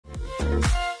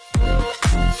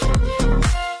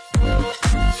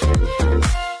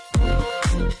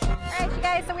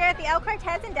our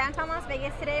Ted's in downtown Las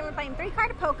Vegas today. We're playing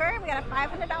 3-card poker. We got a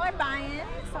 $500 buy-in,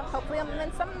 so hopefully I'm gonna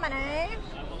win some money.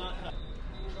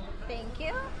 Thank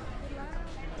you.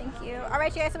 Thank you. All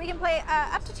right, you guys, so we can play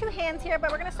up to 2 hands here, but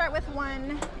we're gonna start with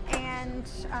 1, and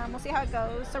we'll see how it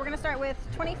goes. So we're gonna start with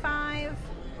 25.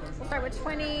 We'll start with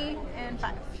 20 and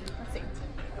 5. Let's see.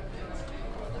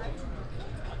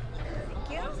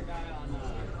 Thank you.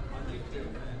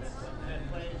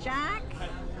 Jack.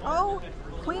 Oh,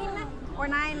 queen or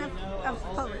 9 of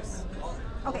clubs.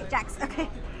 Okay, jacks. Okay,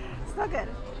 still good.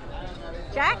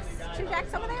 Jacks? 2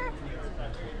 jacks over there?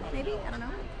 Maybe? I don't know.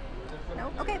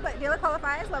 Nope. Okay, but dealer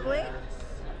qualifies. Lovely.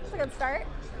 It's a good start.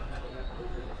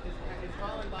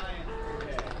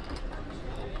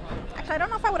 Actually, I don't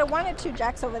know if I would have wanted 2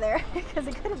 jacks over there because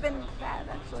it could have been bad,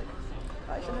 actually.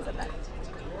 Probably shouldn't have said that.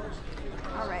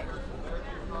 All right.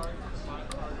 All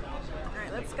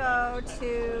right, let's go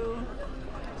to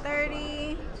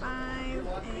 30, 5,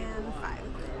 and 5.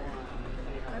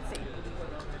 Let's see.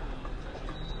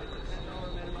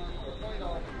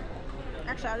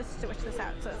 Actually, I'll just switch this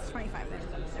out, so it's 25 there.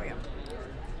 There we go.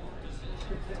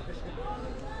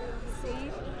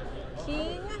 See?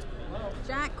 King,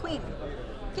 Jack, Queen.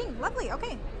 King, lovely,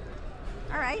 okay.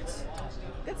 All right,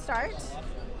 good start.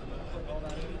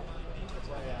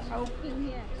 Oh, King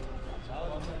here.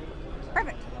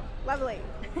 Perfect, lovely.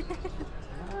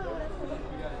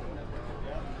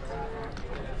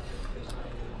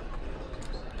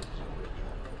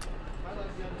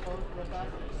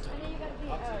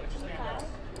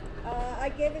 I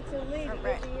gave it to Lee to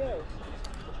give to you.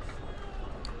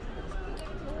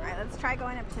 All right, let's try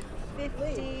going up to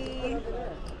 50,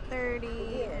 30,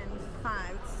 and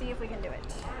 5. Let's see if we can do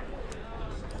it.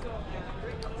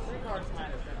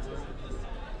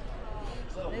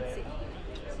 Let's see.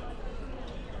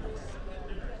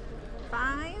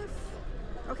 5.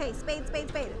 Okay, spade, spade,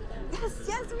 spade. Yes,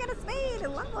 yes, we got a spade.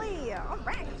 Lovely. All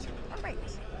right, all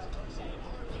right.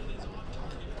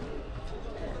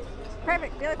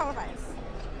 Perfect, really qualifies.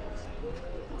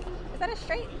 Is that a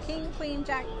straight? King, queen,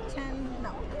 jack, 10?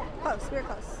 No. Close, we were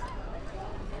close.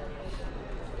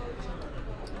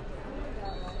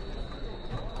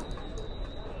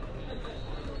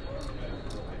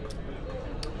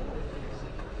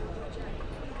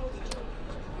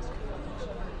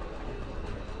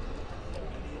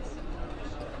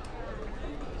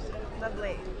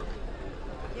 Lovely.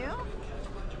 Thank you.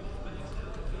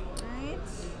 Alright.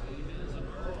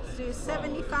 Let's do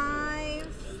 75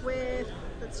 with,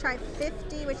 let's try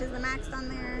 50, which is the max on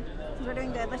there. Since we're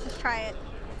doing good, let's just try it.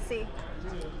 Let's see.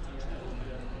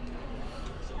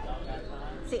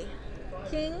 Let's see.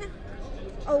 King.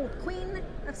 Oh, queen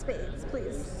of spades,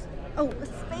 please. Oh,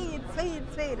 spade, spade,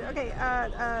 spade. Okay,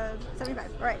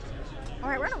 75. All right. All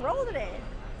right, we're on a roll today.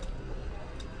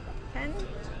 10.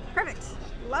 Perfect.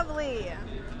 Lovely.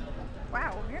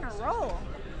 Wow, you're in a roll.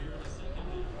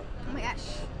 Oh my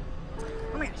gosh.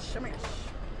 Oh my gosh. Oh my gosh.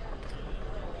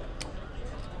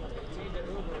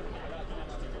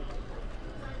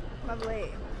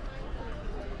 Lovely.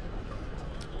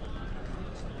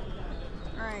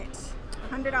 All right,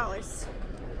 $100.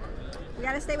 We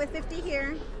gotta stay with 50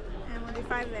 here, and we'll do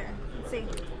 5 there. Let's see.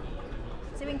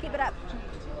 See if we can keep it up.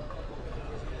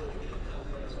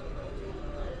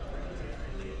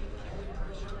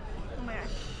 Oh my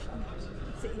gosh.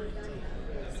 Let's see.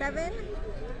 7.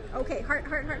 Okay, heart,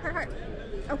 heart, heart, heart, heart.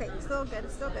 Okay, still good,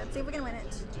 still good. See if we can win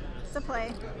it. It's a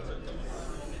play.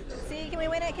 Let's see, can we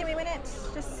win it? Can we win it?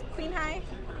 Just queen high.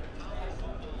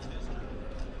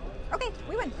 Okay,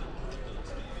 we win.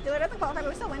 Dealer doesn't qualify, but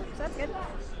we still win, so that's good.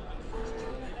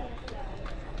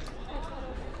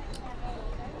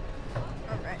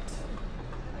 All right.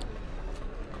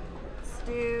 Let's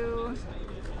do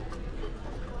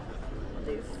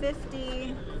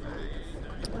 50.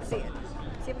 Let's see it.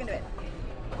 See if we can do it.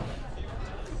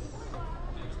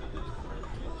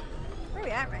 Where are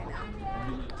we at right now?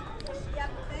 Yep,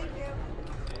 thank you.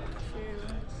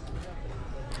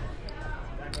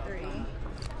 2, 3,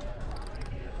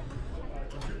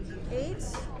 8.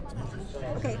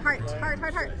 Okay, heart, heart,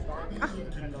 heart, heart. Oh,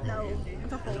 no,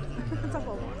 it's a fold. It's a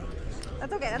fold.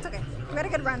 That's okay, that's okay. We had a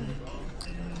good run.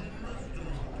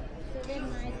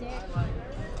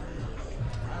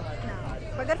 No,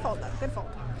 but good fold though, good fold.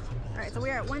 All right, so we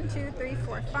are at 1, 2, 3,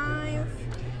 4, 5,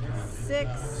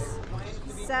 6,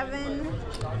 7,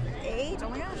 8. Oh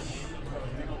my gosh.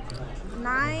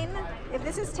 9. If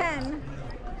this is 10,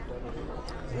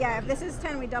 yeah, if this is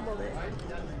 10, we doubled it.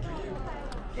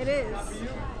 It is.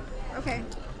 Okay.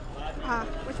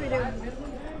 What should we do?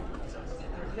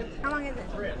 How long is it?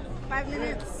 5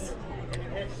 minutes?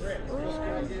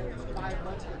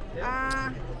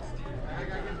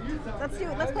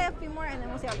 Let's play a few more and then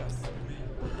we'll see how it goes.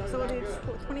 So we'll do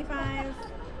 25,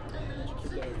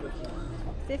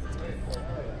 50.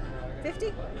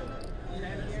 50?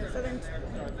 So then,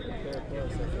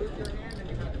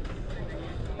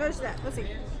 notice that. Let's see.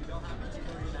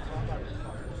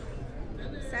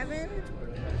 7,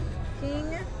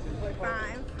 King,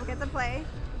 5. We'll get the play.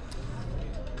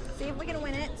 See if we can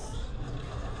win it.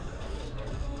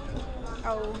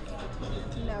 Oh,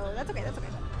 no. That's okay. That's okay.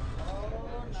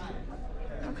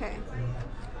 Okay.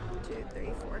 2,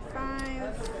 3, 4,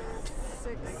 5,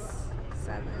 6,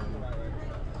 7.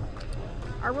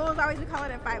 Our rule is always we call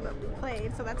it a 5, but we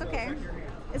played, so that's okay.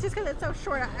 It's just because it's so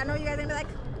short. I know you guys are going to be like,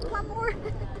 one more.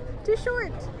 Too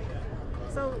short.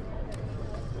 So,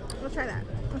 we'll try that.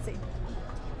 Let's see.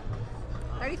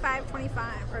 35,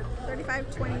 25, or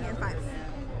 35, 20, and 5.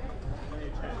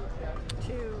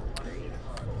 2, 3,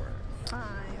 4, 5,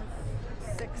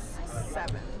 6,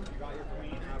 7.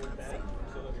 Let's see.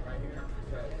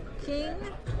 King,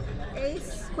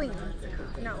 ace, queen.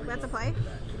 No, that's a play.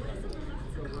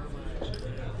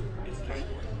 Okay.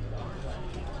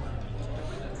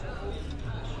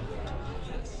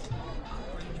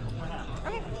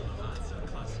 Okay.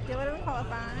 Deal it and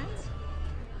qualify.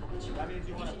 That means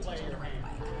you want to play your hand.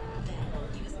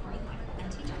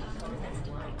 Thank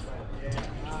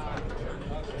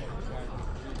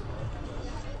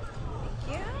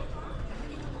you.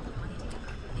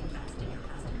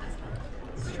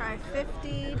 Let's try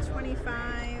 50,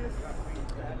 25,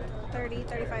 30,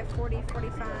 35, 40,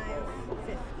 45,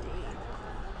 50.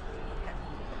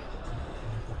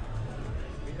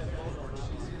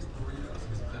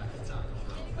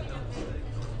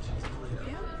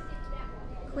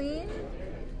 Queen,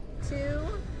 2,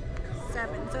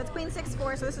 7. So it's queen 6,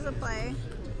 4, so this is a play.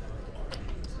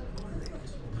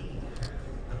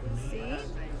 See?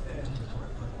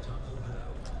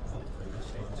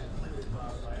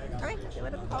 Alright,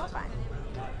 let it qualify.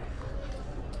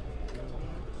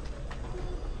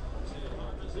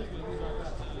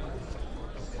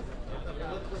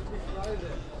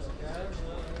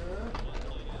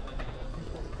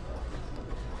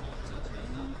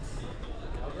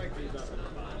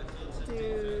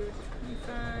 Do 25,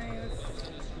 5.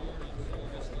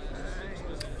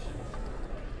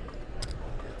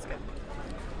 That's good.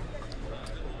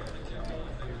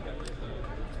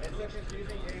 It's a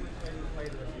confusing game until you play it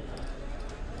a few times.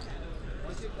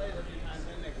 Once you play it a few times,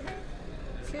 then they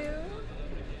 2,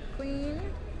 queen,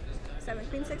 7.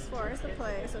 Queen 6, 4 is the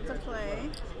play, so it's a play.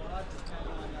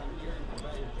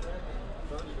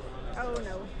 Oh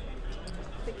no.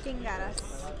 The king got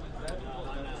us.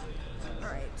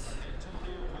 Alright.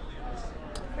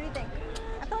 What do you think?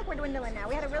 I feel like we're dwindling now.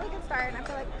 We had a really good start, and I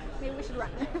feel like maybe we should run.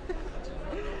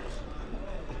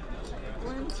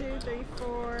 1, 2, 3,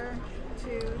 4,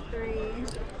 2, 3,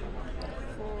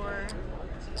 4,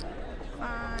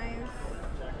 5,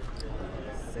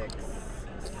 6,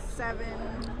 7.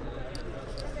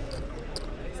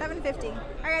 750. All right,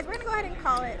 guys, we're gonna go ahead and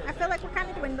call it. I feel like we're kind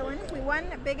of dwindling. We won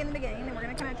big in the beginning, and we're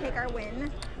gonna kind of take our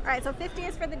win. All right, so 50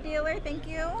 is for the dealer. Thank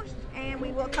you, and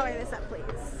we will color this up,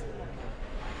 please.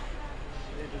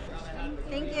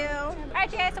 Thank you. All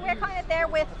right, you guys, so we're calling it there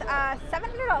with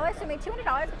 $700. So we made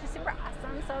 $200, which is super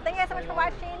awesome. So thank you guys so much for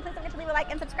watching. Please don't forget to leave a like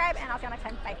and subscribe, and I'll see you next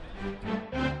time.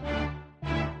 Bye.